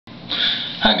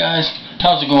Hi guys,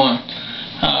 how's it going?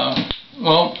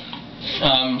 Well,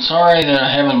 I'm sorry that I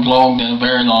haven't vlogged in a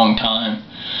very long time.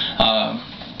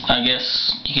 I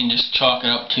guess you can just chalk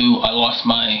it up to I lost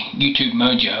my YouTube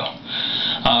mojo.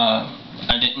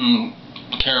 I didn't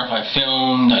care if I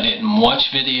filmed, I didn't watch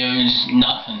videos,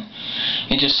 nothing.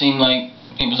 It just seemed like,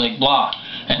 it was like blah.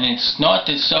 And it's not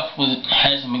that stuff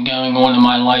hasn't been going on in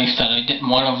my life that I didn't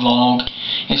want to vlog.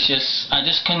 It's just, I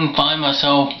just couldn't find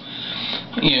myself,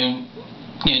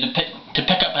 to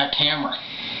pick up that camera,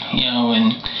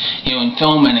 and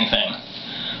film anything.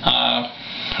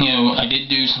 I did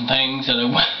do some things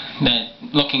that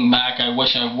looking back, I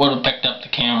wish I would have picked up the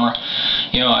camera.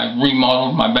 I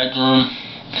remodeled my bedroom.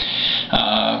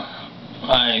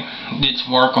 I did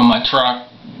some work on my truck,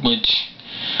 which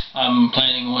I'm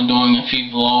planning on doing a few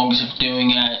vlogs of doing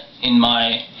that in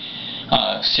my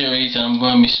series that I'm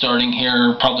going to be starting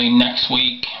here probably next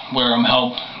week, where I'm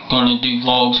going to do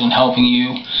vlogs on helping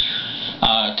you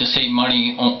to save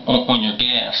money on your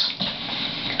gas.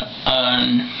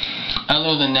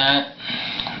 Other than that,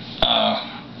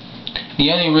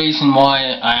 the only reason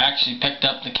why I actually picked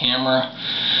up the camera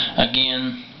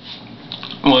again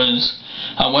was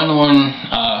I went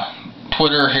on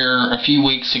Twitter here a few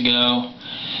weeks ago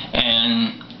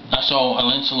and I saw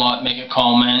Olinselot make a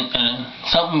comment and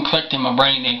something clicked in my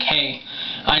brain like, hey,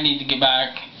 I need to get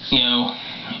back,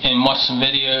 and watch some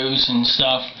videos and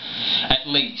stuff at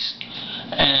least.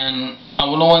 And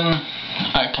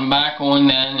I come back on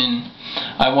then and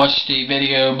I watched a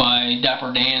video by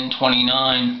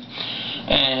Dapperdan29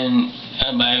 and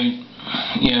about,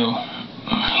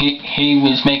 he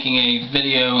was making a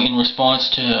video in response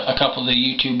to a couple of the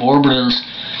YouTube orbiters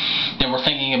that were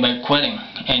thinking about quitting,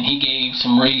 and he gave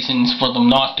some reasons for them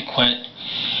not to quit,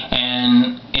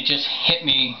 and it just hit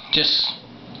me just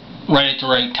right at the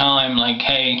right time, like,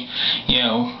 hey,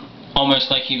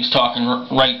 almost like he was talking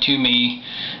right to me,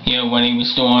 when he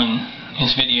was doing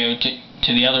his video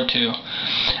to the other two,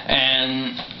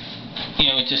 and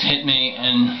it just hit me,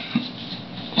 and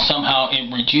somehow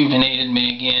it rejuvenated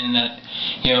me again that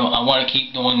I want to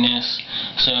keep doing this.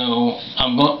 So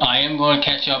I am going to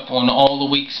catch up on all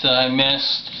the weeks that I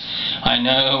missed. I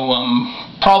know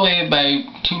I'm probably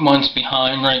about 2 months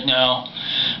behind right now,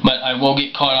 but I will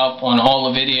get caught up on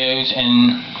all the videos,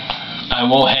 and I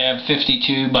will have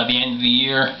 52 by the end of the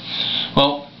year.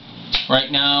 Well,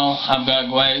 right now I've got to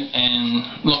go out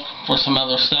and look for some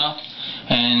other stuff,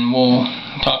 and we'll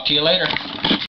talk to you later.